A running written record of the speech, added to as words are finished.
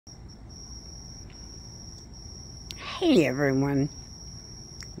Hey everyone,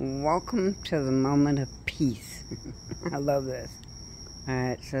 welcome to the moment of peace. I love this.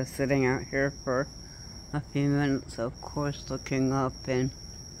 Alright, so sitting out here for a few minutes, of course, looking up and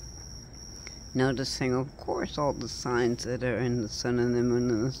noticing, of course, all the signs that are in the sun and the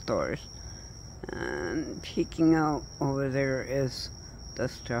moon and the stars. And peeking out over there is the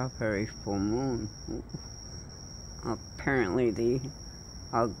strawberry full moon. Apparently the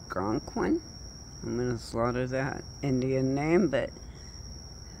Algonquin. I'm going to slaughter that Indian name, but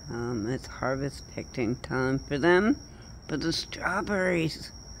it's harvest picking time for them. But the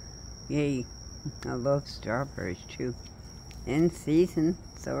strawberries, yay, I love strawberries too. In season,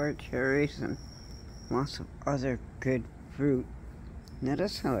 so are cherries and lots of other good fruit.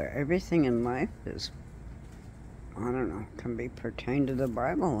 Notice how everything in life is, I don't know, can be pertained to the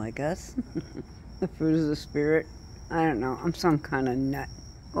Bible, I guess. The fruit of the Spirit, I don't know, I'm some kind of nut.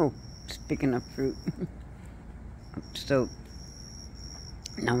 Oh, speaking of fruit, I'm still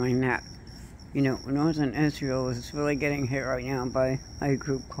knowing that, Northern Israel is really getting hit right now by a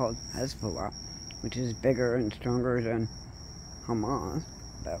group called Hezbollah, which is bigger and stronger than Hamas.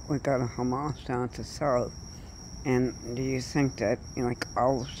 But we got a Hamas down to south. And do you think that,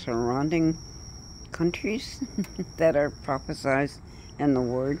 all surrounding countries that are prophesied in the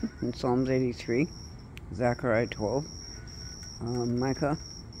Word, in Psalms 83, Zechariah 12, Micah,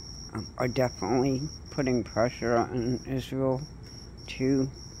 are definitely putting pressure on Israel to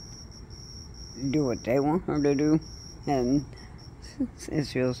do what they want her to do? And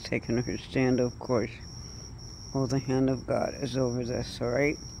Israel's taking her stand, of course. Well, the hand of God is over this,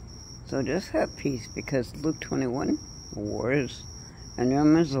 alright? So just have peace, because Luke 21, wars and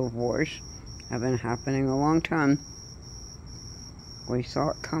rumors of wars have been happening a long time. We saw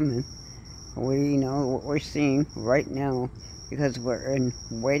it coming. We know what we're seeing right now because we're in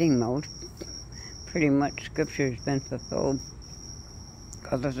waiting mode. Pretty much Scripture has been fulfilled,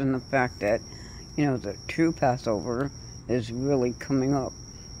 other than the fact that, the true Passover is really coming up.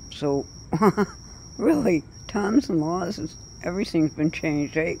 So, really, times and laws, everything's been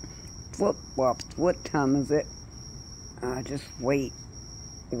changed, right? Flip-flops, what time is it? Just wait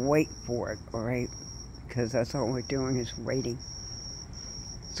for it, alright? Because that's all we're doing is waiting.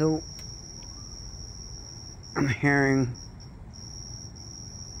 So, I'm hearing,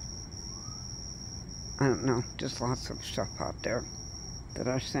 I don't know, just lots of stuff out there that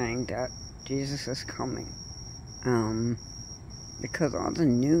are saying that Jesus is coming. Because all the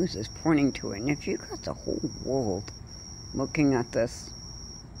news is pointing to it. And if you got the whole world looking at this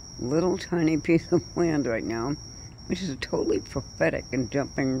little tiny piece of land right now, which is totally prophetic and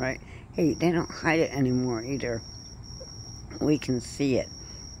jumping right. Hey, they don't hide it anymore either. We can see it.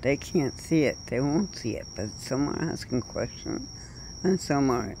 They can't see it. They won't see it. But some are asking questions, and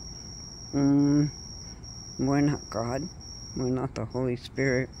some aren't. We're not God. We're not the Holy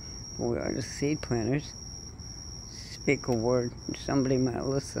Spirit. We are the seed planters. Speak a word. Somebody might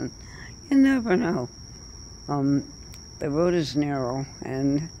listen. You never know. The road is narrow,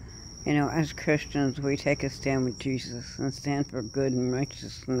 and as Christians, we take a stand with Jesus and stand for good and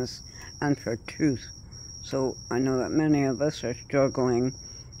righteousness and for truth. So I know that many of us are struggling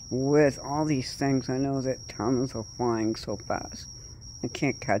with all these things. I know that times are flying so fast. I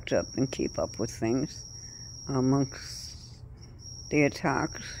can't catch up and keep up with things. Amongst the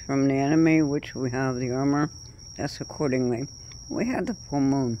attacks from the enemy, which we have the armor, that's accordingly. We had the full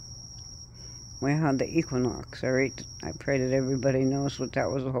moon. We had the equinox, alright? I pray that everybody knows what that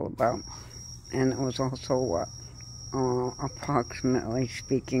was all about. And it was also, approximately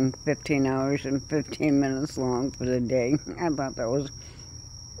speaking, 15 hours and 15 minutes long for the day. I thought that was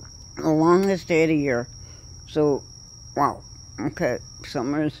the longest day of the year. So, wow. Okay,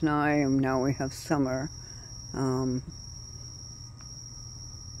 summer is nigh, and now we have summer.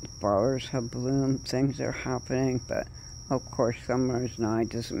 Flowers have bloomed, things are happening, but of course summer is nigh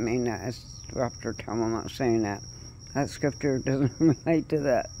doesn't mean that it's rapture time. I'm not saying that. That scripture doesn't relate to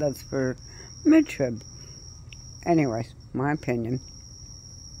that. That's for mid-trib. Anyways, my opinion.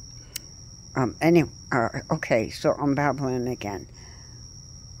 Okay, so I'm babbling again.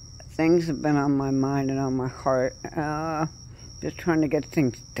 Things have been on my mind and on my heart. Just trying to get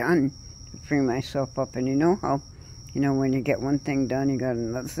things done to free myself up. And you know how, when you get one thing done, you got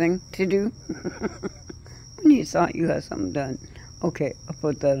another thing to do? When you thought you had something done. Okay, I'll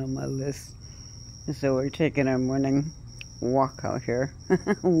put that on my list. So we're taking our morning walk out here.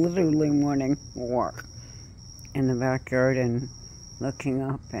 Literally morning walk. In the backyard and looking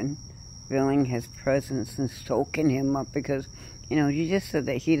up and feeling His presence and soaking Him up. Because, you just said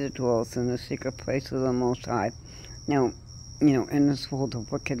that He that dwells in the secret place of the Most High. Now, in this world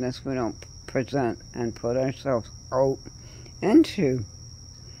of wickedness, we don't present and put ourselves out into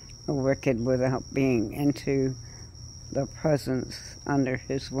the wicked without being into the presence under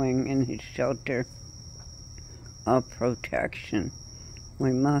his wing and his shelter of protection.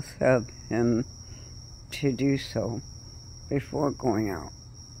 We must have him to do so before going out.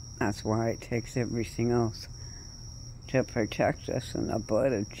 That's why it takes everything else to protect us in the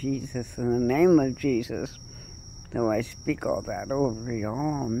blood of Jesus, in the name of Jesus. Though I speak all that over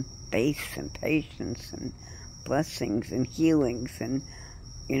y'all, and faith and patience and blessings and healings, and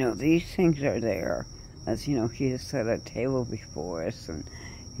these things are there. As he has set a table before us, and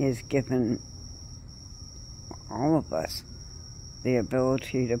he has given all of us the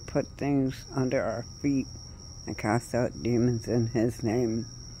ability to put things under our feet and cast out demons in his name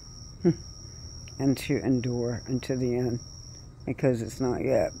and to endure unto the end, because it's not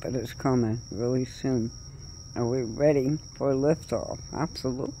yet, but it's coming really soon. Are we ready for liftoff?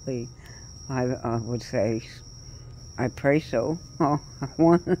 Absolutely. I would say, I pray so. Oh, I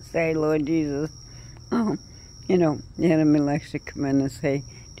want to say, Lord Jesus, the enemy likes to come in and say,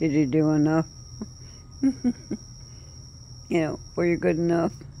 did you do enough? Were you good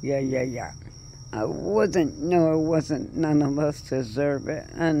enough? Yeah. I wasn't. No, I wasn't. None of us deserve it,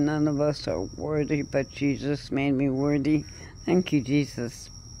 and none of us are worthy, but Jesus made me worthy. Thank you, Jesus.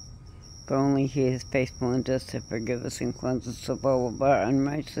 For only he is faithful and just to forgive us and cleanse us of all of our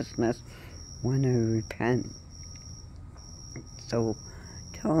unrighteousness when we repent. So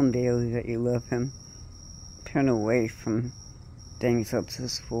tell him daily that you love him. Turn away from things of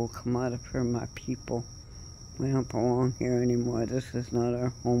this fool. Come out of here, my people. We don't belong here anymore. This is not our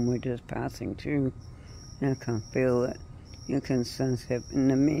home. We're just passing through. You can feel it. You can sense it. In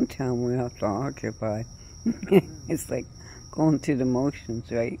the meantime, we have to occupy. It's like going through the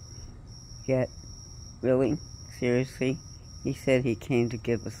motions, right? Yet, really, seriously, he said he came to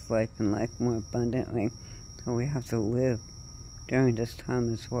give us life and life more abundantly. So we have to live during this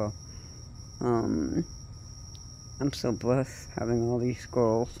time as well. I'm so blessed having all these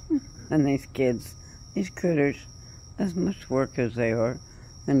squirrels and these kids, these critters, as much work as they are,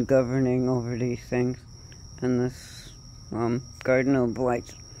 and governing over these things, and this garden of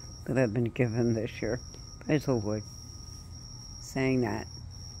lights that I've been given this year. Praise the Lord. Saying that,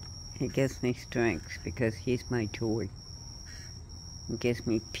 he gives me strength because he's my joy. He gives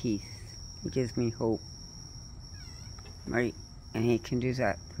me peace. He gives me hope. Right? And he can do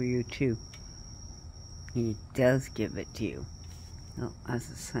that for you too. He does give it to you. Oh, as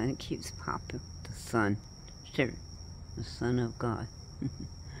the sun keeps popping, the sun, sure, the Son of God.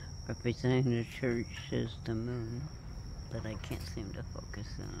 Representing the church is the moon, but I can't seem to focus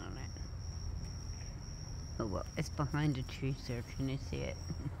in on it. Oh well, it's behind the trees there. Can you see it?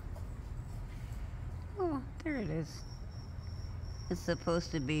 Oh, there it is. It's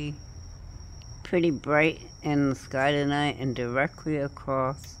supposed to be pretty bright in the sky tonight and directly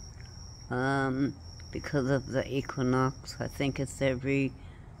across, because of the equinox. I think it's every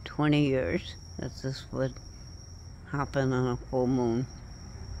 20 years that this would happen on a full moon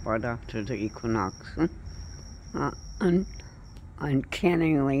right after the equinox.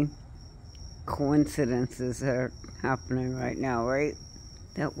 Uncannily, coincidences are happening right now, right?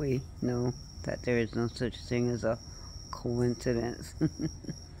 That we know that there is no such thing as a coincidence.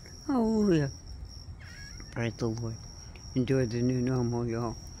 Hallelujah. Praise the Lord. Enjoy the new normal,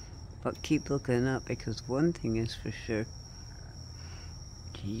 y'all. But keep looking up, because one thing is for sure.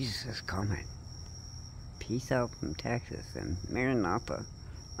 Jesus is coming. Peace out from Texas and Maranatha.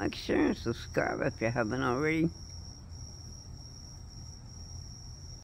 Like, share and subscribe if you haven't already.